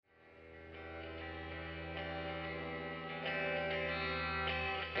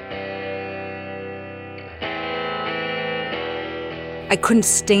I couldn't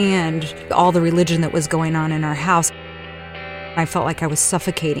stand all the religion that was going on in our house. I felt like I was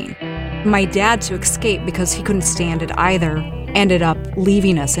suffocating. My dad, to escape because he couldn't stand it either, ended up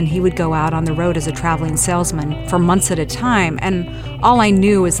leaving us, and he would go out on the road as a traveling salesman for months at a time, and all I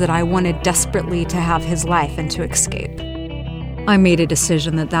knew is that I wanted desperately to have his life and to escape. I made a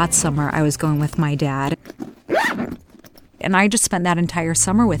decision that summer I was going with my dad, and I just spent that entire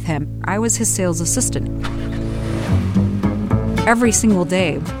summer with him. I was his sales assistant. Every single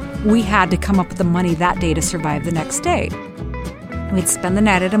day, we had to come up with the money that day to survive the next day. We'd spend the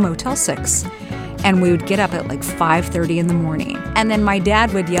night at a Motel 6, and we would get up at like 5:30 in the morning. And then my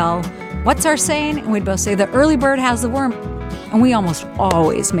dad would yell, "What's our saying?" And we'd both say, "The early bird has the worm." And we almost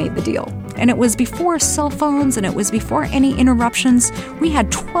always made the deal. And it was before cell phones, and it was before any interruptions. We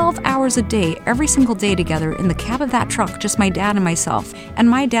had 12 hours a day, every single day together in the cab of that truck, just my dad and myself. And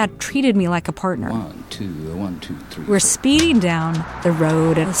my dad treated me like a partner. 1, 2, 1, 2, 3. We're speeding down the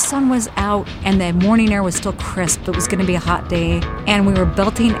road, and the sun was out, and the morning air was still crisp. It was going to be a hot day, and we were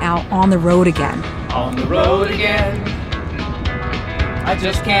belting out "On the Road Again." On the road again. I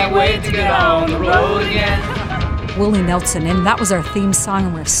just can't wait to get on the road again. Willie Nelson, and that was our theme song,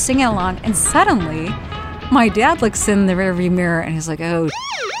 and we're singing along, and suddenly my dad looks in the rearview mirror and he's like, "Oh,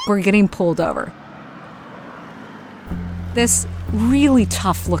 we're getting pulled over." This really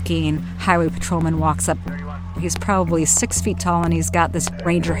tough-looking highway patrolman walks up. He's probably 6 feet tall, and he's got this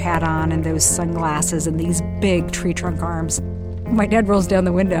ranger hat on and those sunglasses and these big tree trunk arms. My dad rolls down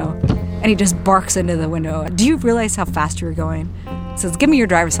the window, and he just barks into the window. "Do you realize how fast you were going?" He says, "Give me your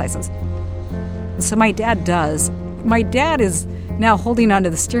driver's license." So my dad does. My dad is now holding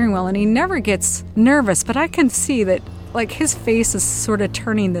onto the steering wheel, and he never gets nervous, but I can see that, like, his face is sort of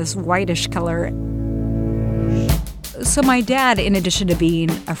turning this whitish color. So my dad, in addition to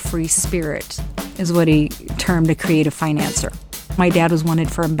being a free spirit, is what he termed a creative financer. My dad was wanted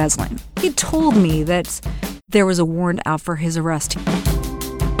for embezzling. He told me that there was a warrant out for his arrest.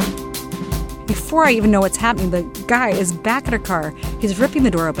 Before I even know what's happening, the guy is back at a car. He's ripping the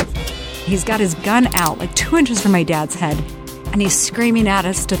door open. He's got his gun out, like 2 inches from my dad's head, and he's screaming at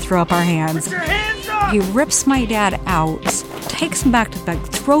us to throw up our hands. Put your hands up! He rips my dad out, takes him back to the back,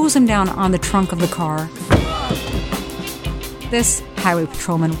 throws him down on the trunk of the car. This highway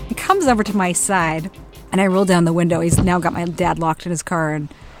patrolman, he comes over to my side, and I roll down the window. He's now got my dad locked in his car, and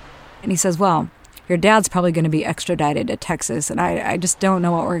he says, "Well, your dad's probably going to be extradited to Texas, and I just don't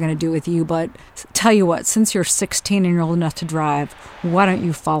know what we're going to do with you, but tell you what, since you're 16 and you're old enough to drive, why don't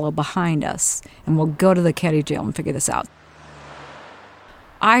you follow behind us, and we'll go to the county jail and figure this out."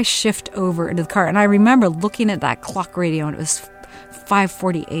 I shift over into the car, and I remember looking at that clock radio, and it was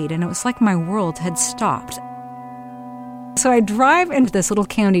 5:48, and it was like my world had stopped. So I drive into this little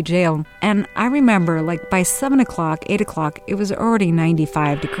county jail, and I remember, like, by 7 o'clock, 8 o'clock, it was already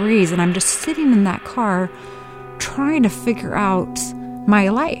 95 degrees, and I'm just sitting in that car trying to figure out my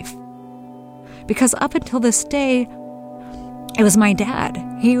life. Because up until this day, it was my dad.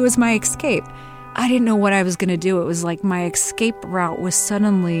 He was my escape. I didn't know what I was going to do. It was like my escape route was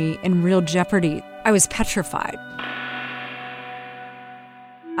suddenly in real jeopardy. I was petrified.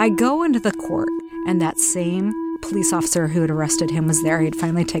 I go into the court, and that same police officer who had arrested him was there. He had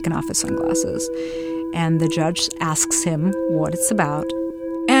finally taken off his sunglasses. And the judge asks him what it's about.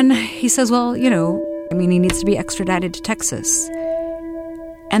 And he says, "Well, he needs to be extradited to Texas."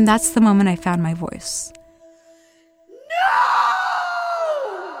 And that's the moment I found my voice.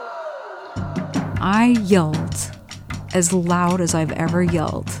 No! I yelled as loud as I've ever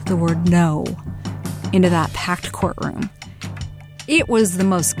yelled the word "no" into that packed courtroom. It was the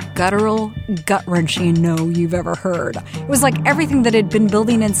most guttural, gut-wrenching no you've ever heard. It was like everything that had been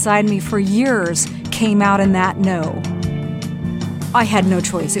building inside me for years came out in that no. I had no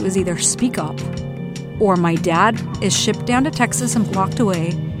choice. It was either speak up, or my dad is shipped down to Texas and locked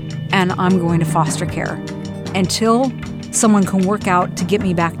away, and I'm going to foster care until someone can work out to get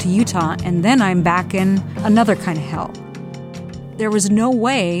me back to Utah, and then I'm back in another kind of hell. There was no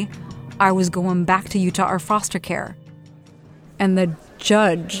way I was going back to Utah or foster care. And the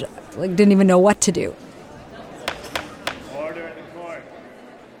judge didn't even know what to do. Order in the court.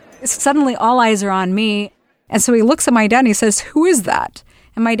 Suddenly all eyes are on me. And so he looks at my dad and he says, "Who is that?"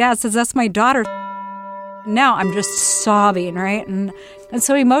 And my dad says, "That's my daughter." Now I'm just sobbing, right? And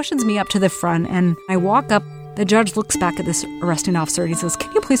so he motions me up to the front, and I walk up. The judge looks back at this arresting officer and he says,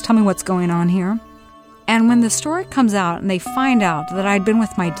 "Can you please tell me what's going on here?" And when the story comes out and they find out that I'd been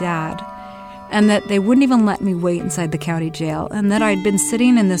with my dad, and that they wouldn't even let me wait inside the county jail, and that I'd been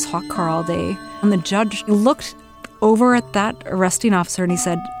sitting in this hot car all day. And the judge looked over at that arresting officer and he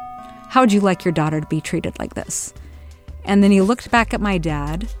said, "How would you like your daughter to be treated like this?" And then he looked back at my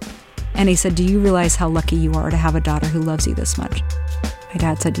dad and he said, "Do you realize how lucky you are to have a daughter who loves you this much?" My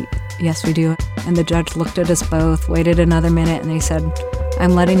dad said, "Yes, we do." And the judge looked at us both, waited another minute, and he said,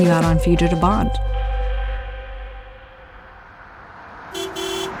 "I'm letting you out on fugitive bond."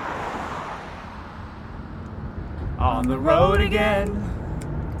 On the road again.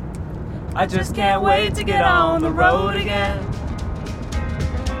 I just can't wait to get on the road again.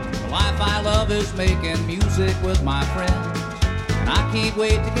 The life I love is making music with my friends, and I can't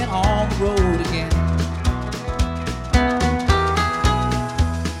wait to get on the road again.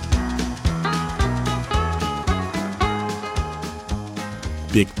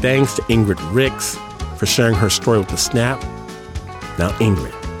 Big thanks to Ingrid Ricks for sharing her story with The Snap. Now,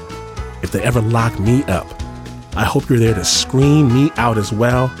 Ingrid, if they ever lock me up, I hope you're there to scream me out as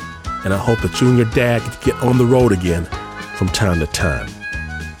well, and I hope that you and your dad get on the road again from time to time.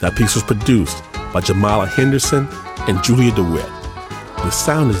 That piece was produced by Jamala Henderson and Julia DeWitt, with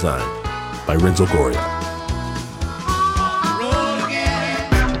sound design by Renzo Goria.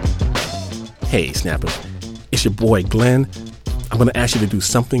 Hey, Snappers, it's your boy Glenn. I'm going to ask you to do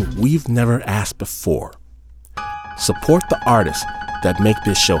something we've never asked before. Support the artists that make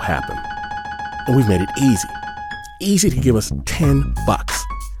this show happen. And we've made it easy. Easy to give us $10.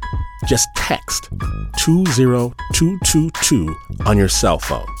 Just text 20222 on your cell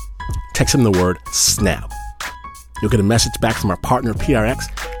phone. Text in the word SNAP. You'll get a message back from our partner PRX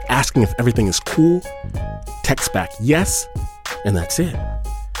asking if everything is cool. Text back yes, and that's it.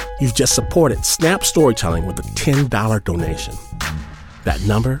 You've just supported Snap Storytelling with a $10 donation. That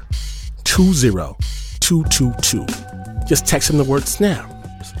number, 20222. Just text in the word SNAP.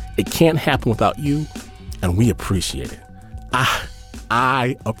 It can't happen without you, and we appreciate it.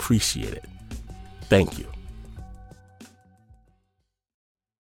 I appreciate it. Thank you.